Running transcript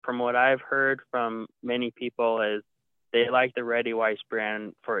from what I've heard from many people is they like the Ready Weiss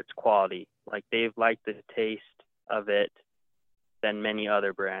brand for its quality. Like they've liked the taste of it than many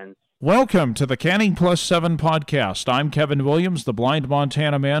other brands. Welcome to the Canning Plus 7 podcast. I'm Kevin Williams, the Blind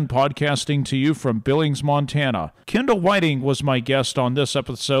Montana Man, podcasting to you from Billings, Montana. Kendall Whiting was my guest on this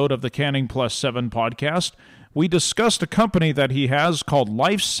episode of the Canning Plus 7 podcast. We discussed a company that he has called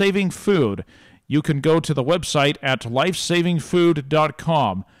Life Saving Food. You can go to the website at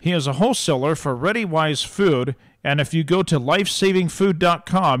lifesavingfood.com. He is a wholesaler for Ready Weiss food, and if you go to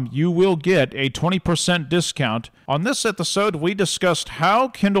lifesavingfood.com, you will get a 20% discount. On this episode, we discussed how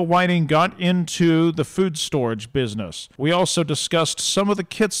Kendall Whiting got into the food storage business. We also discussed some of the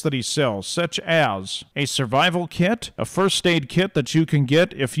kits that he sells, such as a survival kit, a first aid kit that you can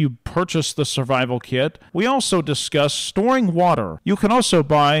get if you purchase the survival kit. We also discussed storing water. You can also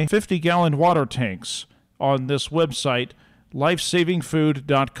buy 50-gallon water tanks on this website,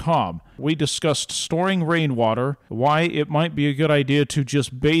 lifesavingfood.com. We discussed storing rainwater, why it might be a good idea to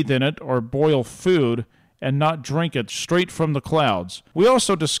just bathe in it or boil food and not drink it straight from the clouds. We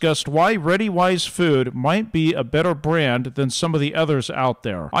also discussed why Ready Weiss Food might be a better brand than some of the others out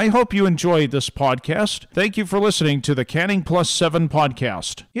there. I hope you enjoyed this podcast. Thank you for listening to the Canning Plus 7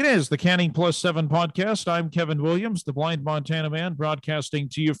 podcast. It is the Canning Plus 7 podcast. I'm Kevin Williams, the Blind Montana Man, broadcasting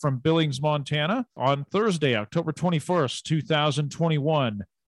to you from Billings, Montana on Thursday, October 21st, 2021.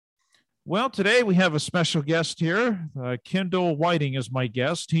 Well, today we have a special guest here. Kendall Whiting is my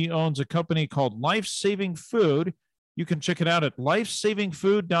guest. He owns a company called Life Saving Food. You can check it out at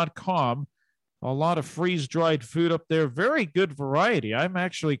lifesavingfood.com. A lot of freeze-dried food up there. Very good variety. I'm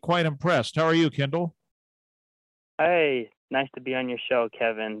actually quite impressed. How are you, Kendall? Hey, nice to be on your show,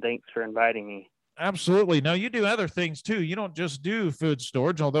 Kevin. Thanks for inviting me. Absolutely. Now, you do other things, too. You don't just do food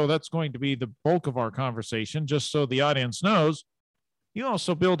storage, although that's going to be the bulk of our conversation, just so the audience knows. You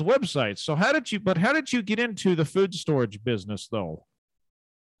also build websites. So how did you get into the food storage business, though?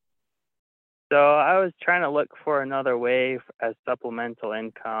 So I was trying to look for another way as supplemental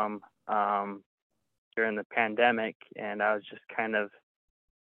income during the pandemic, and I was just kind of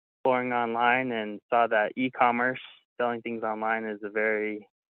exploring online and saw that e-commerce, selling things online,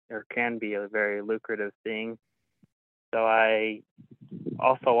 can be a very lucrative thing. So I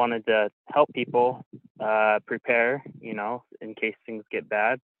also wanted to help people prepare, in case things get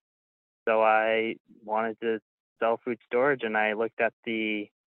bad. So I wanted to sell food storage, and I looked at the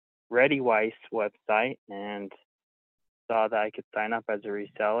Ready Weiss website and saw that I could sign up as a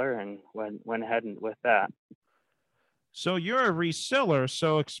reseller and went ahead with that. So you're a reseller.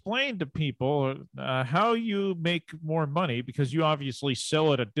 So explain to people how you make more money, because you obviously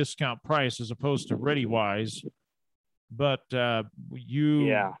sell at a discount price as opposed to Ready Weiss. But so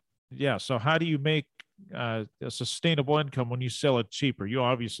how do you make a sustainable income when you sell it cheaper? You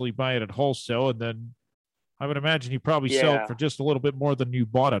obviously buy it at wholesale, and then I would imagine you probably sell it for just a little bit more than you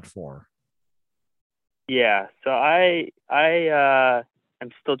bought it for. Yeah, so I am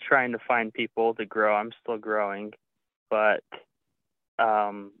still trying to find people to grow. I'm still growing, but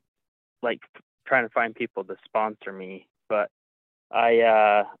trying to find people to sponsor me. But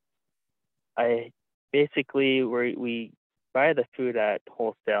I basically we buy the food at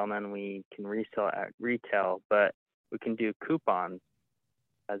wholesale, and then we can resell it at retail, but we can do coupons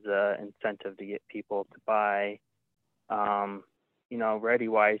as a incentive to get people to buy. Ready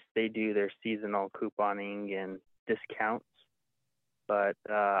Weiss, they do their seasonal couponing and discounts, but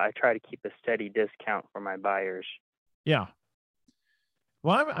I try to keep a steady discount for my buyers. Yeah.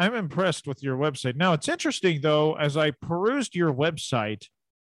 Well, I'm impressed with your website. Now, it's interesting, though, as I perused your website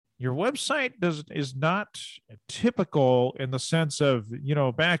is not typical in the sense of,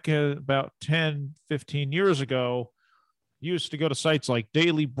 back about 10, 15 years ago, you used to go to sites like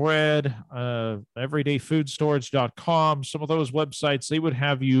Daily Bread, everydayfoodstorage.com. Some of those websites, they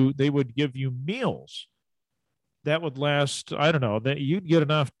would give you meals that would last, I don't know, that you'd get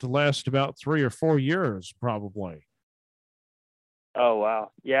enough to last about 3 or 4 years, probably. Oh,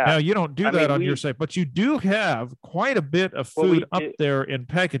 wow. Yeah. Now, you don't do that on your site, but you do have quite a bit of food up there in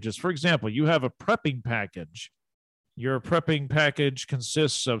packages. For example, you have a prepping package. Your prepping package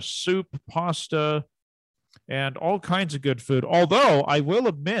consists of soup, pasta, and all kinds of good food. Although, I will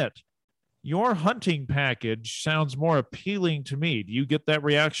admit, your hunting package sounds more appealing to me. Do you get that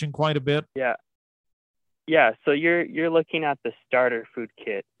reaction quite a bit? Yeah. Yeah, so you're looking at the starter food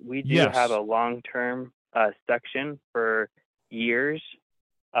kit. We do have a long-term section for years.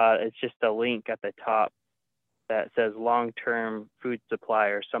 It's just a link at the top that says long-term food supply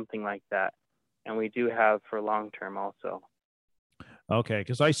or something like that. And we do have for long-term also. Okay,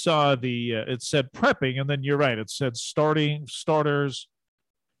 because I saw it said prepping, and then you're right, it said starters,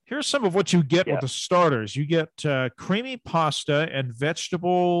 Here's some of what you get with Yeah. the starters. You get creamy pasta and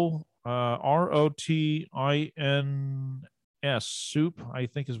vegetable rotin's soup, I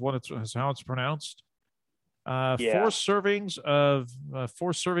think is how it's pronounced. Four Yeah. servings of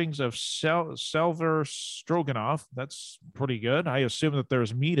Selver stroganoff. That's pretty good. I assume that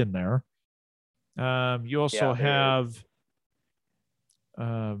there's meat in there. You also Yeah, there is.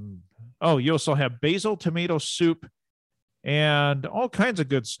 have you also have basil tomato soup and all kinds of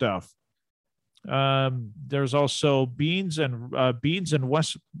good stuff. There's also beans and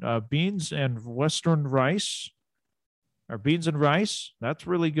western rice, or beans and rice. That's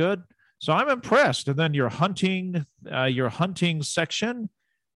really good. So I'm impressed. And then your hunting section,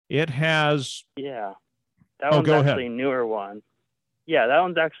 it has. Yeah. That Oh, one's go ahead. actually a newer one. Yeah, that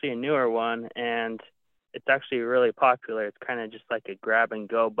one's actually a newer one, and it's actually really popular. It's kind of just like a grab and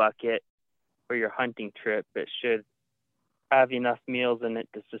go bucket for your hunting trip. It should have enough meals in it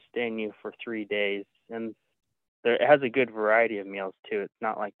to sustain you for 3 days. And it has a good variety of meals too. It's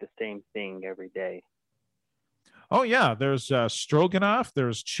not like the same thing every day. Oh yeah, there's stroganoff.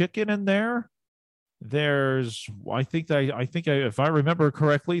 There's chicken in there. There's, if I remember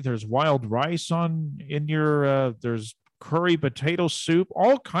correctly, there's wild rice in your. There's curry potato soup.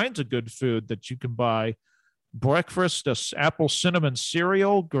 All kinds of good food that you can buy. Breakfast, apple cinnamon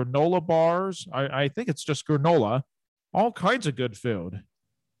cereal, granola bars. I think it's just granola. All kinds of good food.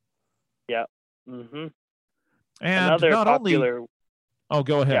 Yeah. Mm-hmm. And Another not only, popular. oh,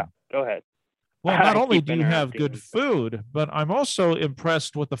 go Yeah, ahead. go ahead. Well, not I only keep do you have interrupting good you. food, but I'm also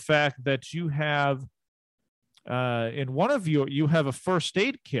impressed with the fact that you have, in one of you have a first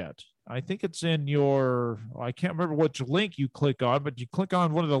aid kit. I think it's in your, I can't remember which link you click on, but you click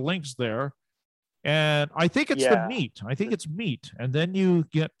on one of the links there. And I think it's the Yeah. meat. I think it's meat. And then you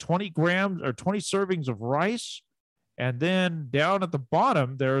get 20 grams or 20 servings of rice. And then down at the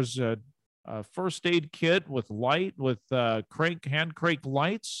bottom, there's a first aid kit with hand crank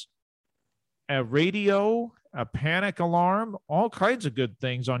lights, a radio, a panic alarm, all kinds of good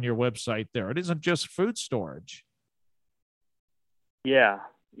things on your website there. It isn't just food storage. Yeah.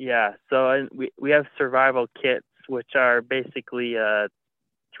 Yeah. So we have survival kits, which are basically a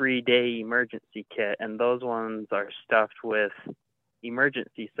 3-day emergency kit, and those ones are stuffed with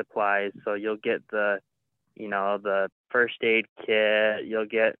emergency supplies. So you'll get the first aid kit, you'll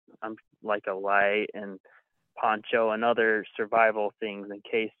get like a light and poncho and other survival things in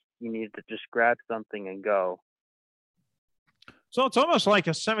case you need to just grab something and go. So it's almost like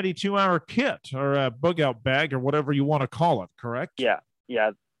a 72-hour kit or a bug out bag or whatever you want to call it, correct? Yeah.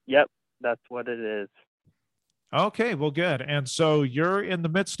 Yeah. Yep. That's what it is. Okay, well, good. And so you're in the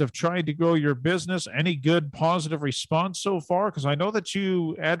midst of trying to grow your business. Any good positive response so far? Because I know that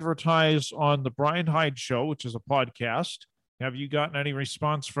you advertise on the Brian Hyde Show, which is a podcast. Have you gotten any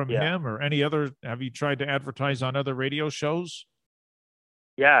response from Yeah. him or any other? Have you tried to advertise on other radio shows?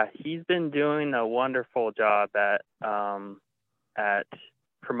 Yeah, he's been doing a wonderful job at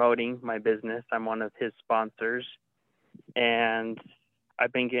promoting my business. I'm one of his sponsors, and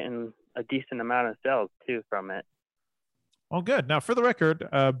I've been getting a decent amount of sales too from it. Oh, good. Now, for the record,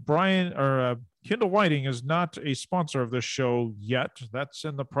 Kendall Whiting is not a sponsor of this show yet. That's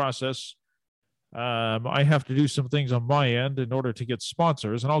in the process. I have to do some things on my end in order to get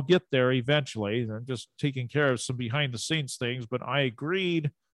sponsors, and I'll get there eventually. I'm just taking care of some behind the scenes things, but I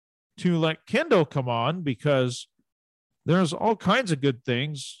agreed to let Kendall come on because there's all kinds of good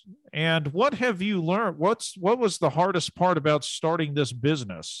things. And what have you learned? What was the hardest part about starting this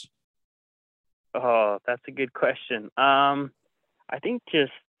business? Oh, that's a good question. I think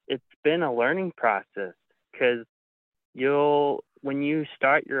just it's been a learning process, because when you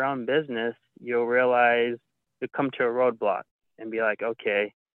start your own business, you'll realize you'll come to a roadblock and be like,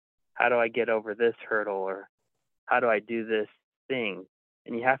 okay, how do I get over this hurdle, or how do I do this thing?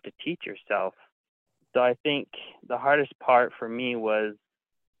 And you have to teach yourself. So I think the hardest part for me was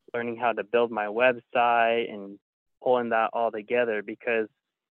learning how to build my website and pulling that all together, because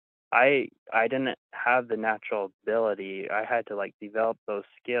I didn't have the natural ability. I had to develop those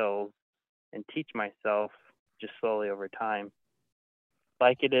skills and teach myself just slowly over time.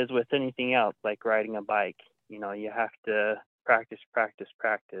 Like it is with anything else, like riding a bike. You have to practice, practice,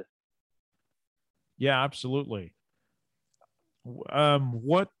 practice. Yeah, absolutely.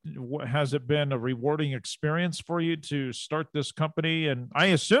 What has it been a rewarding experience for you to start this company? And I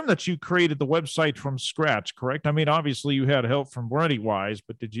assume that you created the website from scratch, correct? I mean, obviously you had help from ReadyWise,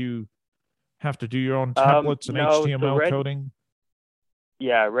 but did you have to do your own templates and No, HTML coding?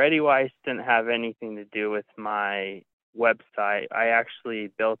 Yeah, ReadyWise didn't have anything to do with my website. I actually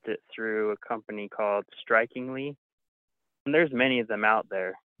built it through a company called Strikingly, and there's many of them out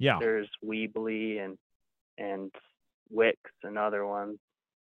there. Yeah. There's Weebly and Wix and other ones.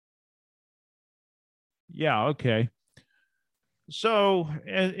 Yeah. Okay. So,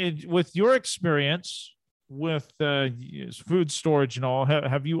 with your experience with food storage and all,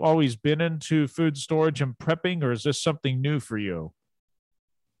 have you always been into food storage and prepping, or is this something new for you?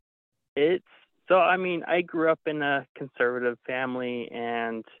 It's so I mean, I grew up in a conservative family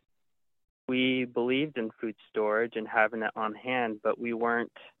and we believed in food storage and having it on hand, but we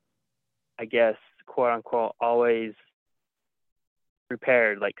weren't, I guess, quote unquote, always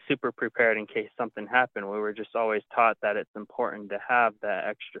prepared, like super prepared in case something happened. We were just always taught that it's important to have that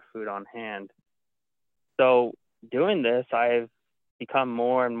extra food on hand. So doing this, I've become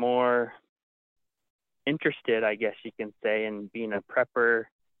more and more interested, I guess you can say, in being a prepper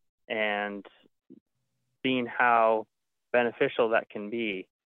and seeing how beneficial that can be.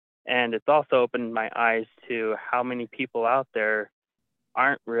 And it's also opened my eyes to how many people out there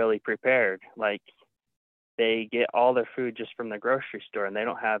aren't really prepared. Like they get all their food just from the grocery store and they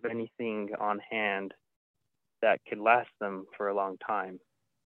don't have anything on hand that could last them for a long time.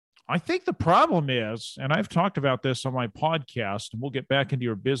 I think the problem is, and I've talked about this on my podcast, and we'll get back into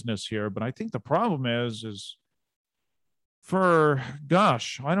your business here, but I think the problem is for,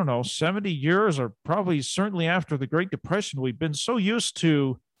 gosh, I don't know, 70 years, or probably certainly after the Great Depression, we've been so used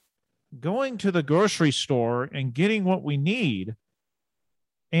to going to the grocery store and getting what we need.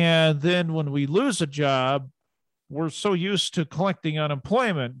 And then when we lose a job, we're so used to collecting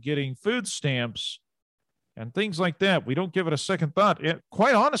unemployment, getting food stamps, and things like that. We don't give it a second thought.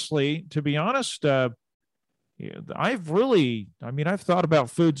 Quite honestly, to be honest, I've thought about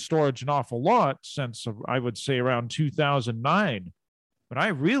food storage an awful lot since I would say around 2009, but I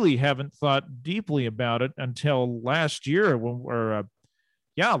really haven't thought deeply about it until last year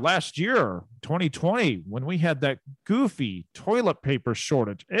last year, 2020, when we had that goofy toilet paper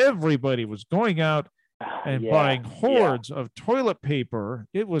shortage. Everybody was going out and buying hordes of toilet paper.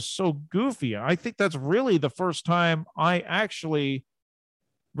 It was so goofy. I think that's really the first time I actually,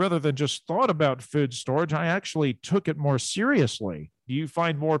 rather than just thought about food storage, I actually took it more seriously. Do you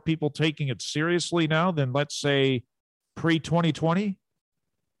find more people taking it seriously now than, let's say, pre 2020?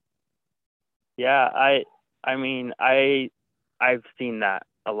 Yeah, I mean, I've seen that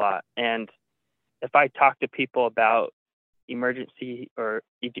a lot. And if I talk to people about emergency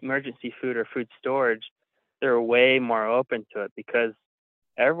food or food storage, they're way more open to it because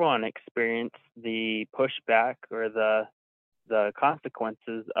everyone experienced the pushback or the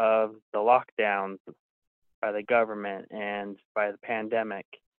consequences of the lockdowns by the government and by the pandemic.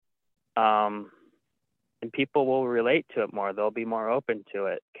 And people will relate to it more. They'll be more open to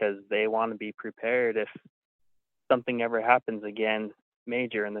it because they want to be prepared if something ever happens again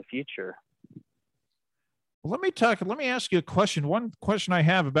major in the future. Let me ask you a question. One question I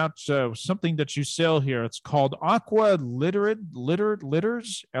have about something that you sell here. It's called Aqua Litters, Literz.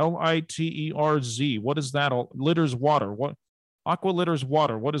 What is that? Litters water. What? Aqua Litters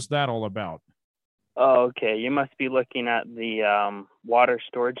water. What is that all about? Oh, okay. You must be looking at the water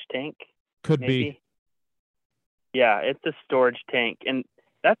storage tank. Could maybe. Be. Yeah, it's a storage tank. And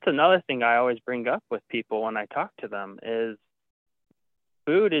that's another thing I always bring up with people when I talk to them is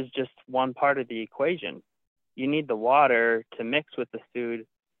food is just one part of the equation. You need the water to mix with the food,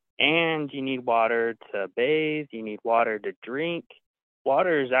 and you need water to bathe, you need water to drink.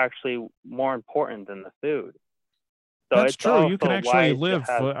 Water is actually more important than the food. So That's it's true. You can actually wise to live,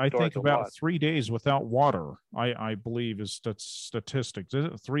 have I think, storage of about water. 3 days without water. I believe is statistics. Is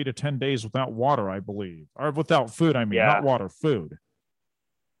it 3 to 10 days without water? I believe, or without food. I mean, not Yeah, water, food.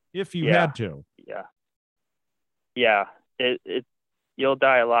 If you yeah, had to. yeah, yeah. It you'll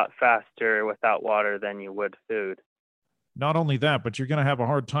die a lot faster without water than you would food. Not only that, but you're going to have a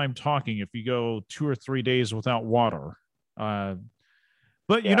hard time talking if you go 2 or 3 days without water.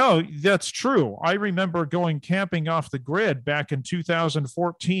 But Yeah. that's true. I remember going camping off the grid back in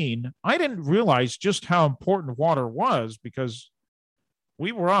 2014. I didn't realize just how important water was because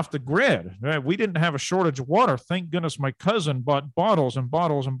we were off the grid. We didn't have a shortage of water. Thank goodness my cousin bought bottles and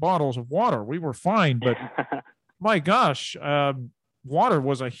bottles and bottles of water. We were fine, but my gosh, water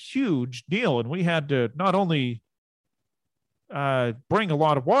was a huge deal. And we had to not only bring a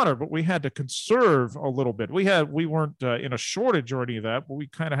lot of water, but we had to conserve a little bit. We weren't in a shortage or any of that, but we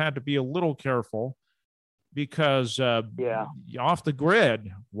kind of had to be a little careful because Yeah. off the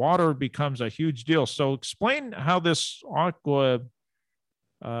grid, water becomes a huge deal. So explain how this Aqua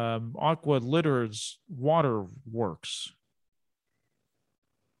Litters water works.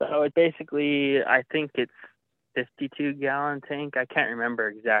 So it basically, I think it's 52-gallon tank. I can't remember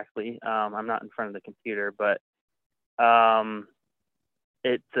exactly. I'm not in front of the computer, but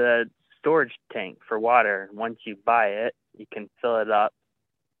it's a storage tank for water. Once you buy it, you can fill it up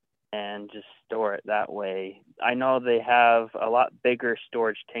and just store it that way. I know they have a lot bigger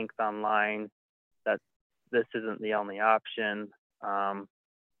storage tanks online. That this isn't the only option.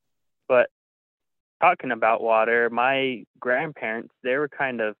 But talking about water, my grandparents, they were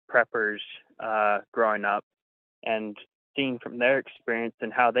kind of preppers growing up, and seeing from their experience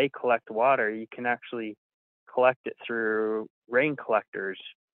and how they collect water, you can actually collect it through rain collectors.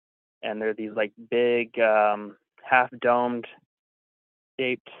 And they're these like big half-domed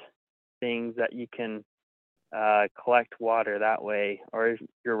shaped things that you can collect water that way, or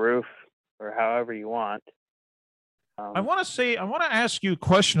your roof, or however you want. I want to ask you a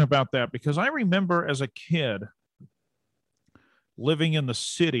question about that, because I remember as a kid living in the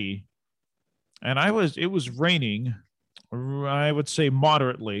city, and it was raining, I would say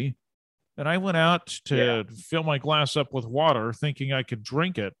moderately, and I went out to fill my glass up with water thinking I could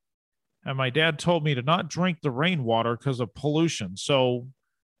drink it. And my dad told me to not drink the rainwater because of pollution. So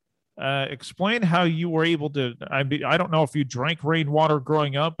explain how you were able to. I don't know if you drank rainwater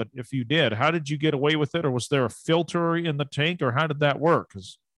growing up, but if you did, how did you get away with it? Or was there a filter in the tank, or how did that work?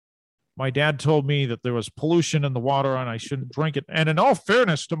 Because my dad told me that there was pollution in the water and I shouldn't drink it. And in all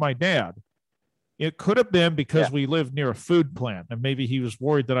fairness to my dad, it could have been because we lived near a food plant, and maybe he was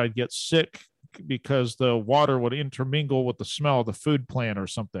worried that I'd get sick because the water would intermingle with the smell of the food plant or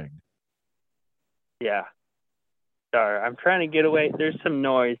something. Yeah. Sorry, I'm trying to get away. There's some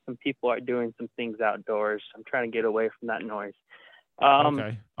noise. Some people are doing some things outdoors. I'm trying to get away from that noise.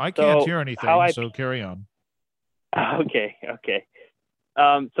 Okay. I can't hear anything, so carry on. Okay.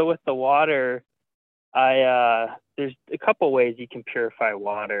 So with the water, there's a couple ways you can purify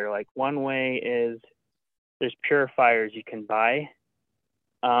water. Like one way is there's purifiers you can buy.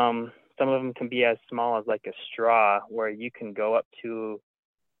 Some of them can be as small as like a straw, where you can go up to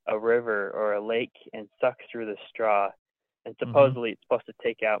a river or a lake and suck through the straw, and supposedly it's supposed to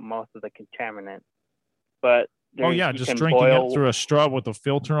take out most of the contaminants. But just drinking it through a straw with a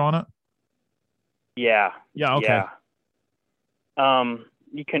filter on it. Yeah. Okay.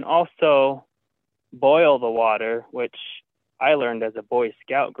 You can also boil the water, which I learned as a Boy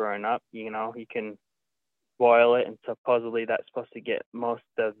Scout growing up. You can boil it, and supposedly that's supposed to get most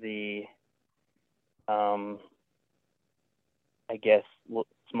of the I guess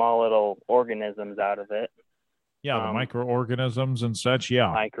small little organisms out of it. Yeah, the microorganisms and such. Yeah.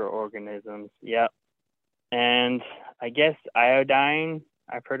 Microorganisms. Yep. And I guess iodine,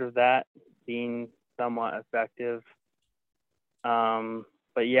 I've heard of that being somewhat effective.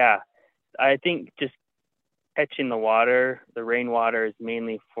 But yeah, I think just catching the water, the rainwater, is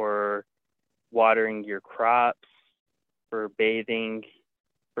mainly for watering your crops, for bathing.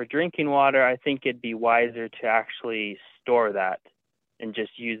 For drinking water, I think it'd be wiser to actually store that and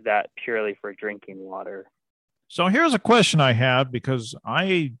just use that purely for drinking water. So here's a question I have, because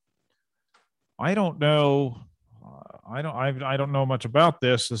I don't know. I don't know much about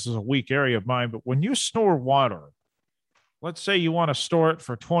this. This is a weak area of mine. But when you store water, let's say you want to store it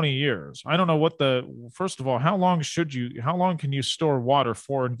for 20 years. I don't know first of all, how long can you store water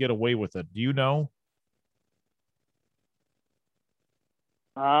for and get away with it? Do you know?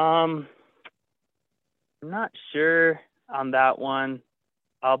 I'm not sure on that one.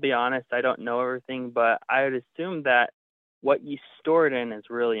 I'll be honest, I don't know everything, but I would assume that what you store it in is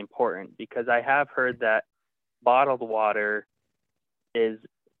really important, because I have heard that bottled water if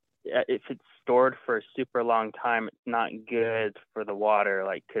it's stored for a super long time, it's not good for the water,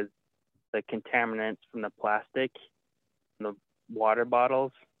 like, because the contaminants from the plastic in the water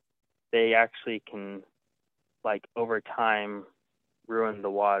bottles, they actually can, like, over time ruin the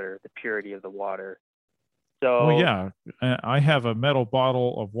water, the purity of the water. So, well, yeah, I have a metal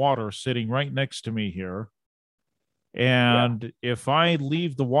bottle of water sitting right next to me here. And if I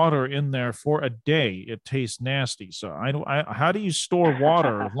leave the water in there for a day, it tastes nasty. So how do you store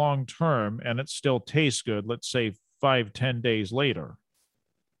water long term and it still tastes good? Let's say 5-10 days later.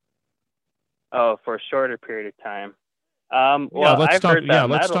 Oh, for a shorter period of time.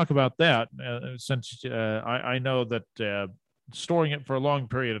 Let's talk about that. Since I know that storing it for a long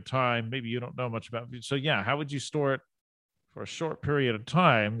period of time, maybe you don't know much about it. So yeah, how would you store it for a short period of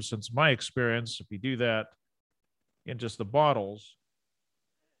time? Since my experience, if you do that in just the bottles.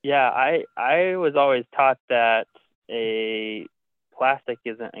 Yeah, I was always taught that a plastic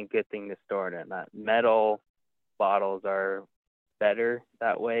isn't a good thing to store it in. That metal bottles are better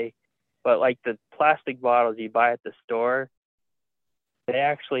that way. But like the plastic bottles you buy at the store, they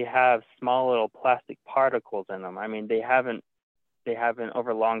actually have small little plastic particles in them. I mean, they haven't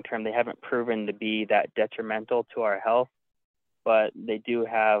over long term, they haven't proven to be that detrimental to our health. but they do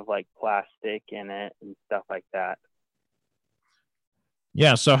have like plastic in it and stuff like that.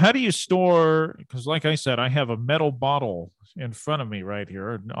 Yeah. So how do you store? Because, like I said, I have a metal bottle in front of me right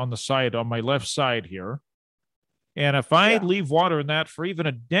here on the side, on my left side here. And if I Yeah. leave water in that for even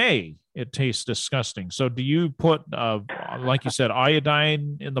a day, it tastes disgusting. So do you put, like you said,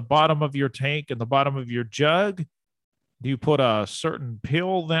 iodine in the bottom of your tank, in the bottom of your jug? Do you put a certain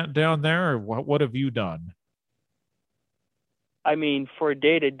pill that down there, or what have you done? I mean, for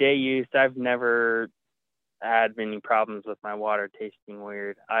day-to-day use, I've never had any problems with my water tasting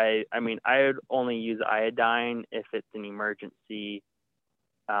weird. I mean, I would only use iodine if it's an emergency,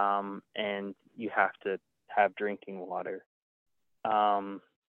 and you have to have drinking water. Um,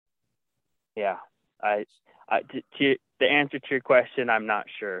 yeah, to the answer to your question, I'm not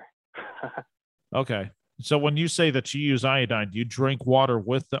sure. Okay. So when you say that you use iodine, do you drink water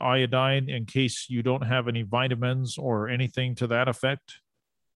with the iodine in case you don't have any vitamins or anything to that effect?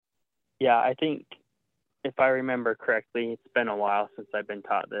 Yeah, I think if I remember correctly, it's been a while since I've been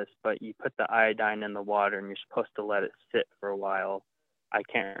taught this, but you put the iodine in the water and you're supposed to let it sit for a while. I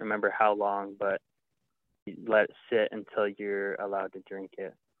can't remember how long, but you let it sit until you're allowed to drink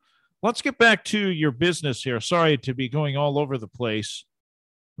it. Let's get back to your business here. Sorry to be going all over the place,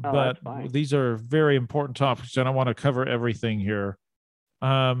 Oh, that's but fine. these are very important topics, and I want to cover everything here.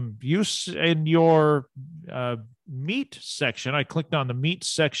 In your uh, meat section, I clicked on the meat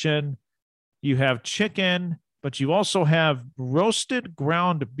section. You have chicken, but you also have roasted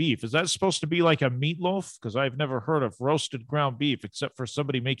ground beef. Is that supposed to be like a meatloaf? Because I've never heard of roasted ground beef except for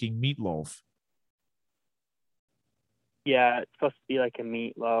somebody making meatloaf. Yeah, it's supposed to be like a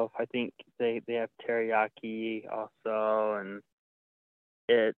meatloaf. I think they have teriyaki also, and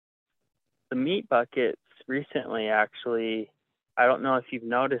it the meat buckets recently actually. I don't know if you've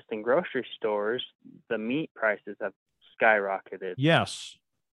noticed in grocery stores, the meat prices have skyrocketed. Yes,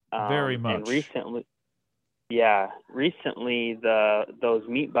 very And much. recently, yeah, recently those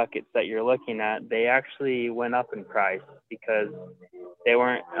meat buckets that you're looking at, they actually went up in price because they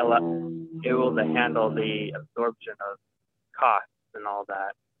weren't able to handle the absorption of costs and all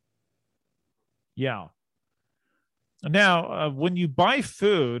that. Yeah. Now, when you buy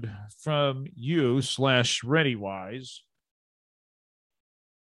food from you slash ReadyWise,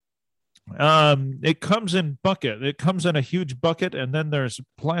 it comes in bucket. It comes in a huge bucket, and then there's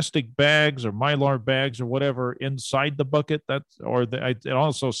plastic bags or mylar bags or whatever inside the bucket. It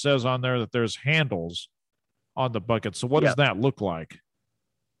also says on there that there's handles on the bucket. So what does Yep. that look like?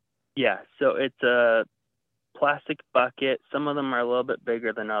 Yeah. So it's a plastic bucket. Some of them are a little bit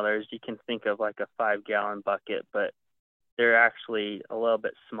bigger than others. You can think of like a 5 gallon bucket, but they're actually a little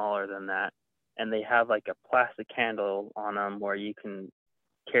bit smaller than that. And they have like a plastic handle on them where you can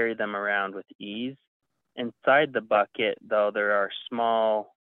carry them around with ease. Inside the bucket, though, there are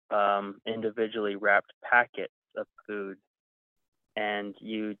small, individually wrapped packets of food. And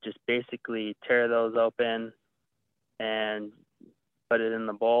you just basically tear those open and put it in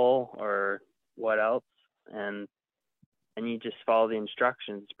the bowl or what else. And and you just follow the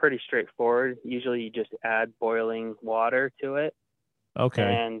instructions. It's pretty straightforward. Usually you just add boiling water to it Okay.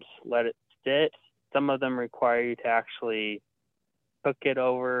 and let it sit. Some of them require you to actually cook it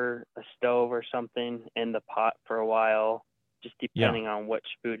over a stove or something in the pot for a while, just Yeah. depending on which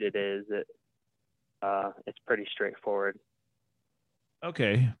food it is. It's pretty straightforward.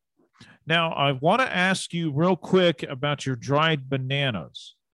 Okay. Now, I want to ask you real quick about your dried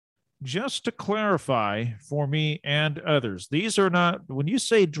bananas. Just to clarify for me and others, these are not, when you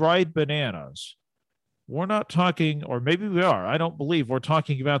say dried bananas, we're not talking, or maybe we are. I don't believe we're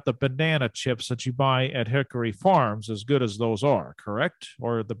talking about the banana chips that you buy at Hickory Farms, as good as those are, correct?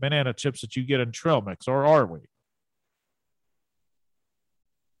 Or the banana chips that you get in trail mix, or are we?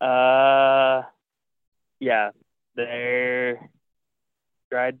 Uh, yeah, they're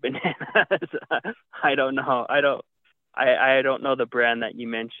dried bananas. I don't know. I don't know the brand that you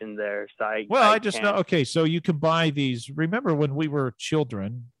mentioned there, so Well, I I just know. can't. Okay, so you can buy these. Remember when we were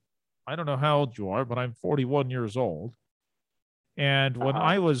children? I don't know how old you are, but I'm 41 years old. And when Uh-huh.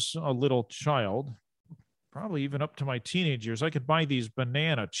 I was a little child, probably even up to my teenage years, I could buy these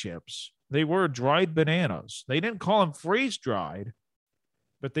banana chips. They were dried bananas. They didn't call them freeze dried,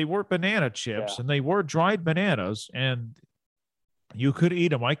 but they were banana chips Yeah. and they were dried bananas. And you could eat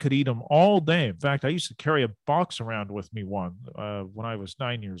them. I could eat them all day. In fact, I used to carry a box around with me when I was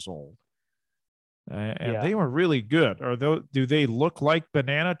 9 years old. And Yeah. they were really good. Do they look like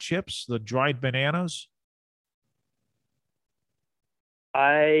banana chips, the dried bananas?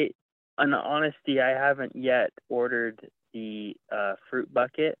 In honesty, I haven't yet ordered the fruit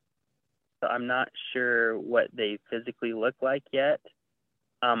bucket. so I'm not sure what they physically look like yet.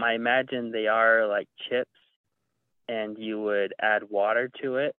 I imagine they are like chips, and you would add water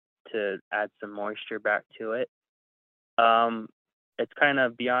to it to add some moisture back to it. It's kind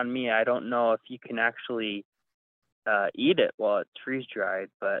of beyond me. I don't know if you can actually eat it while it's freeze dried,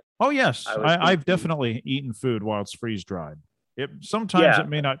 but Oh, yes. I was I've thinking, definitely eaten food while it's freeze dried. Sometimes yeah, it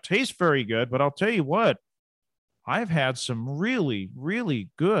may not taste very good, but I'll tell you what, I've had some really, really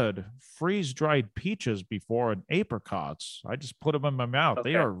good freeze dried peaches before and apricots. I just put them in my mouth.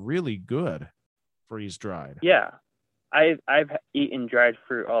 They okay, are really good freeze dried. yeah. I've eaten dried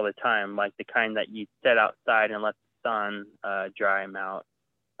fruit all the time, like the kind that you set outside and let the sun dry them out,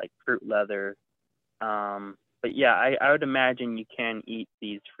 like fruit leather. But yeah, I would imagine you can eat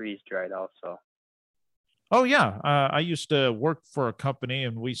these freeze dried also. Oh, yeah. I used to work for a company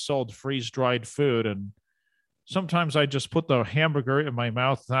and we sold freeze dried food. And sometimes I just put the hamburger in my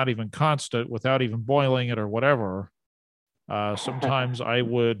mouth, not even constant, without even boiling it or whatever. Sometimes I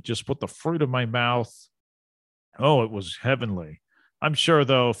would just put the fruit in my mouth. Oh, it was heavenly. I'm sure,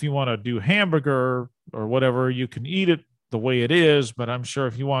 though, if you want to do hamburger or whatever, you can eat it the way it is. But I'm sure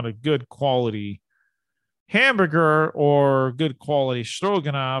if you want a good quality hamburger or good quality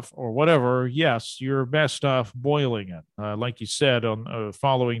stroganoff or whatever, yes, you're best off boiling it, like you said, on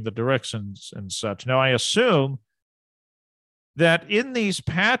following the directions and such. Now, I assume that in these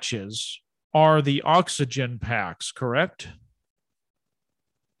patches are the oxygen packs, correct?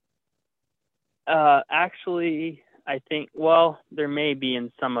 Actually, I think, well, there may be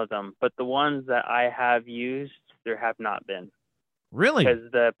in some of them, but the ones that I have used, there have not been. Really?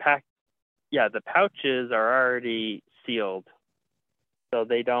 Because the pouches are already sealed, so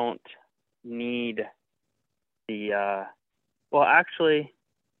they don't need the, well, actually,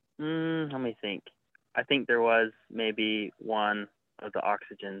 let me think. I think there was maybe one of the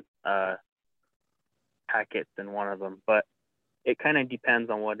oxygen packets in one of them, but it kind of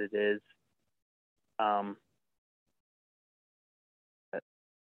depends on what it is. Um, but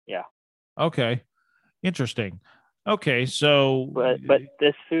yeah, Okay. Interesting. Okay, so but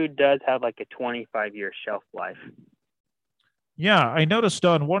this food does have like a 25-year shelf life. yeah, I noticed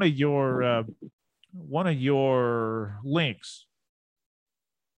on one of your links,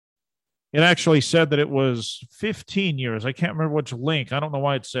 it actually said that it was 15 years. I can't remember which link. I don't know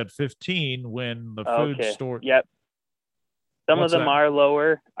why it said 15 when the food Okay. store. Yep. Some of What's them that? are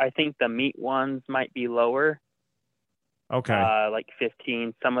lower. I think the meat ones might be lower, Okay. like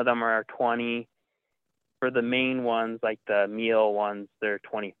 15. Some of them are 20. For the main ones, like the meal ones, they're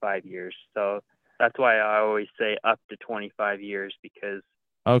 25 years. So that's why I always say up to 25 years, because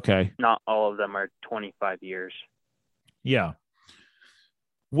Okay. not all of them are 25 years. Yeah.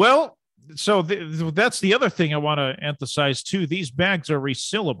 Well, so that's the other thing I want to emphasize too. These bags are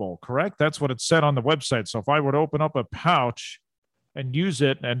resealable, correct? That's what it said on the website. So if I were to open up a pouch and use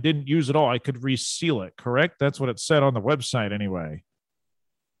it and didn't use it all, I could reseal it, correct? That's what it said on the website anyway.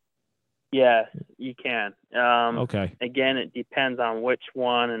 Yes, you can. Okay. Again, it depends on which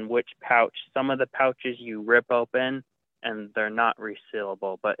one and which pouch. Some of the pouches you rip open and they're not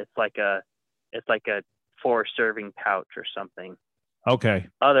resealable, but it's like a 4 serving pouch or something. Okay.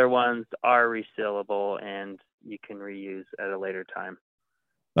 Other ones are resealable and you can reuse at a later time.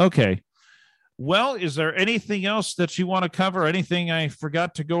 Okay. Well, is there anything else that you want to cover? Anything I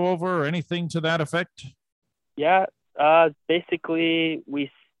forgot to go over or anything to that effect? Yeah, basically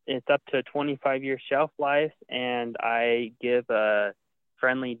it's up to a 25-year shelf life, and I give a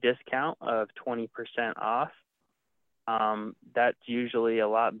friendly discount of 20% off. That's usually a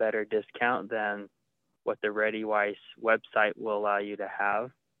lot better discount than what the ReadyWise website will allow you to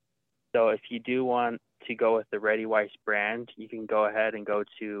have. So if you do want to go with the ReadyWise brand, you can go ahead and go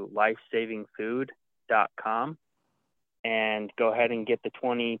to lifesavingfood.com and go ahead and get the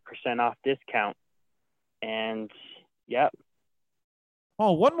 20% off discount. And yeah.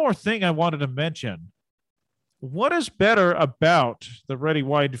 Oh, one more thing I wanted to mention. What is better about the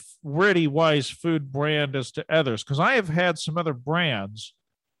ReadyWise food brand as to others? Because I have had some other brands,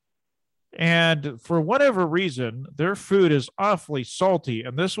 and for whatever reason, their food is awfully salty.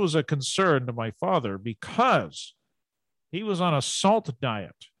 And this was a concern to my father because he was on a salt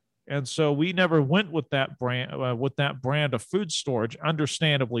diet. And so we never went with that brand of food storage,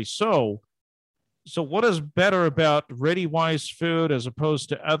 understandably so. So what is better about ReadyWise food as opposed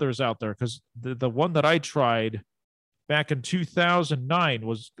to others out there? Because the one that I tried back in 2009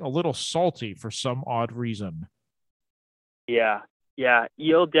 was a little salty for some odd reason. Yeah. Yeah.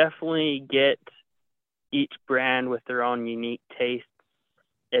 You'll definitely get each brand with their own unique taste.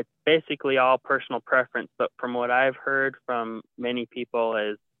 It's basically all personal preference, but from what I've heard from many people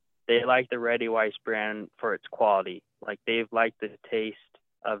is they like the Ready Weiss brand for its quality. Like they've liked the taste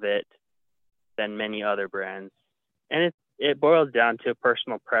of it than many other brands. And it boils down to a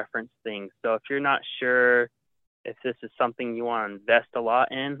personal preference thing. So if you're not sure if this is something you want to invest a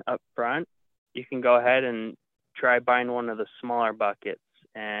lot in up front, you can go ahead and try buying one of the smaller buckets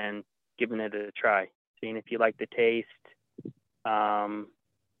and giving it a try, seeing if you like the taste.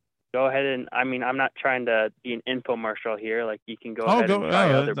 Go ahead and, I mean, I'm not trying to be an infomercial here. Like you can go ahead and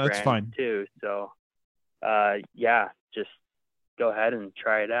try other that's brands fine. too. So, yeah, just go ahead and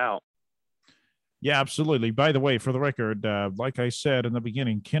try it out. Yeah, absolutely. By the way, for the record, like I said in the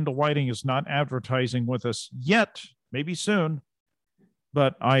beginning, Kendall Whiting is not advertising with us yet, maybe soon,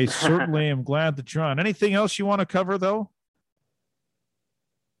 but I certainly am glad that you're on. Anything else you want to cover, though?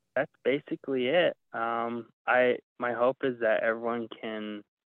 That's basically it. My hope is that everyone can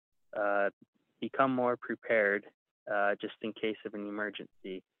become more prepared just in case of an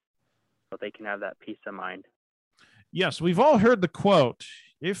emergency, so they can have that peace of mind. Yes, we've all heard the quote,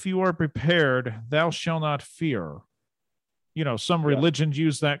 if you are prepared, thou shalt not fear. You know, some religions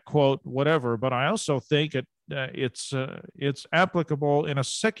use that quote, whatever, but I also think it's applicable in a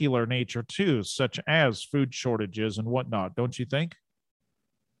secular nature too, such as food shortages and whatnot. Don't you think?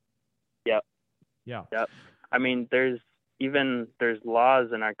 Yep. Yeah. Yep. I mean, there's laws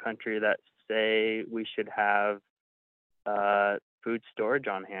in our country that say we should have food storage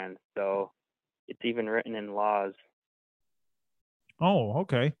on hand. So it's even written in laws. Oh,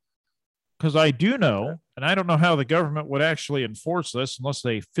 okay. Because I do know, and I don't know how the government would actually enforce this unless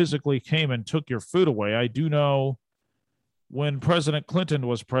they physically came and took your food away. I do know when President Clinton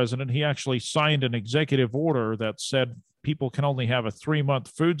was president, he actually signed an executive order that said people can only have a 3-month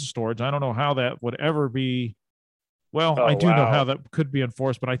food storage. I don't know how that would ever be. Well, I do know how that could be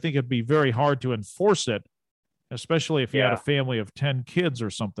enforced, but I think it'd be very hard to enforce it, especially if you had a family of 10 kids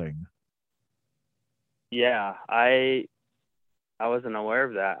or something. Yeah, I wasn't aware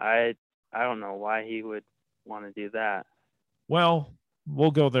of that. I don't know why he would want to do that. Well, we'll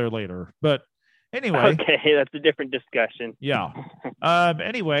go there later. But anyway. Okay, that's a different discussion. Yeah.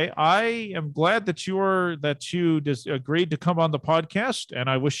 Anyway, I am glad that you just agreed to come on the podcast, and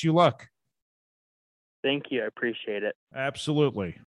I wish you luck. Thank you. I appreciate it. Absolutely.